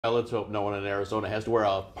Let's hope no one in Arizona has to wear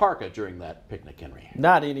a parka during that picnic, Henry.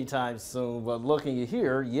 Not anytime soon, but looking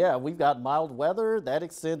here, yeah, we've got mild weather that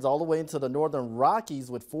extends all the way into the northern Rockies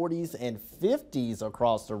with 40s and 50s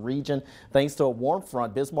across the region. Thanks to a warm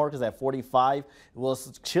front, Bismarck is at 45. It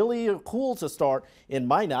was chilly or cool to start in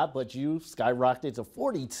Minot, but you skyrocketed to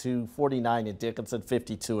 42, 49 in Dickinson,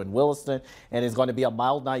 52 in Williston, and it's going to be a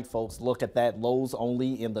mild night, folks. Look at that, lows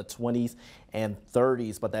only in the 20s and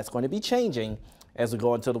 30s, but that's going to be changing as we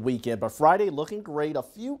go into the weekend. But Friday looking great, a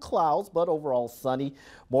few clouds, but overall sunny.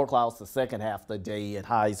 More clouds the second half of the day, and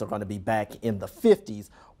highs are going to be back in the 50s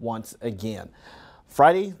once again.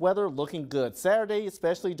 Friday weather looking good. Saturday,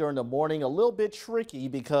 especially during the morning, a little bit tricky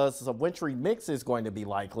because some wintry mix is going to be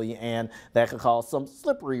likely, and that could cause some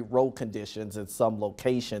slippery road conditions in some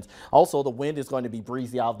locations. Also, the wind is going to be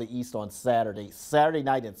breezy out of the east on Saturday. Saturday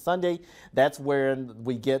night and Sunday, that's where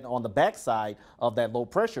we get on the backside of that low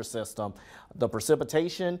pressure system. The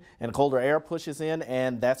precipitation and colder air pushes in,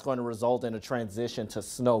 and that's going to result in a transition to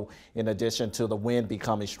snow in addition to the wind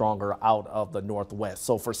becoming stronger out of the northwest.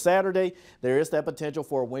 So for Saturday, there is that potential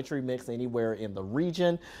for a wintry mix anywhere in the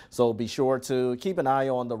region. So be sure to keep an eye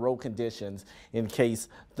on the road conditions in case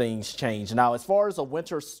things change. Now, as far as a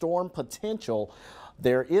winter storm potential,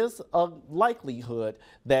 there is a likelihood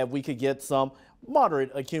that we could get some moderate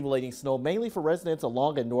accumulating snow, mainly for residents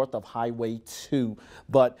along and north of Highway 2.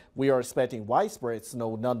 But we are expecting widespread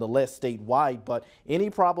snow nonetheless statewide. But any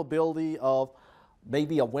probability of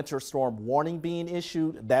maybe a winter storm warning being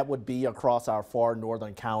issued, that would be across our far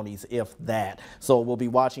northern counties, if that. So we'll be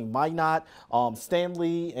watching Minot,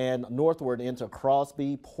 Stanley, and northward into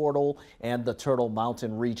Crosby, Portal, and the Turtle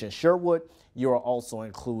Mountain region. Sherwood, you are also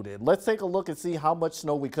included. Let's take a look and see how much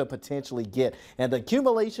snow we could potentially get. And the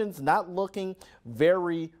accumulations not looking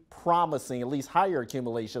very promising, at least higher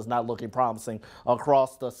accumulations not looking promising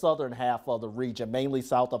across the southern half of the region, mainly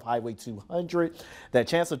south of Highway 200. That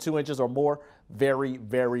chance of 2 inches or more, very,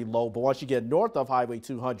 very low. But once you get north of Highway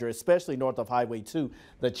 200, especially north of Highway 2,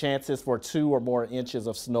 the chances for 2 or more inches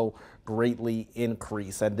of snow greatly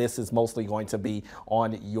increase. And this is mostly going to be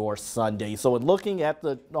on your Sunday. So in looking at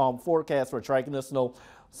the forecast for tracking the snow,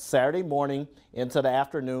 Saturday morning into the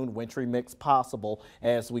afternoon, wintry mix possible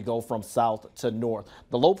as we go from south to north.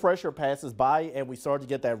 The low pressure passes by and we start to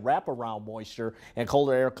get that wraparound moisture and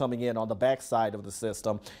colder air coming in on the backside of the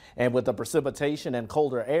system. And with the precipitation and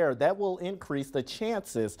colder air, that will increase the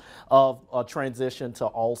chances of a transition to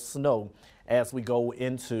all snow as we go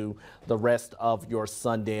into the rest of your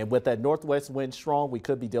Sunday. And with that northwest wind strong, we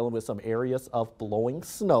could be dealing with some areas of blowing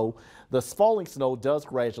snow. The falling snow does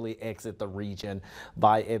gradually exit the region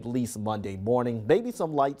by at least Monday morning. Maybe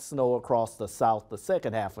some light snow across the south the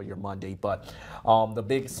second half of your Monday, but the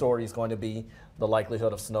big story is going to be the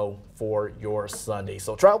likelihood of snow for your Sunday.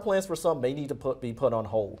 So travel plans for some may need to be put on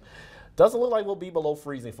hold. Doesn't look like we'll be below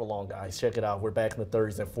freezing for long, guys. Check it out. We're back in the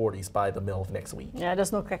 30s and 40s by the middle of next week. Yeah, it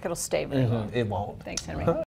doesn't look like it'll stay very long. It won't. Thanks, Henry.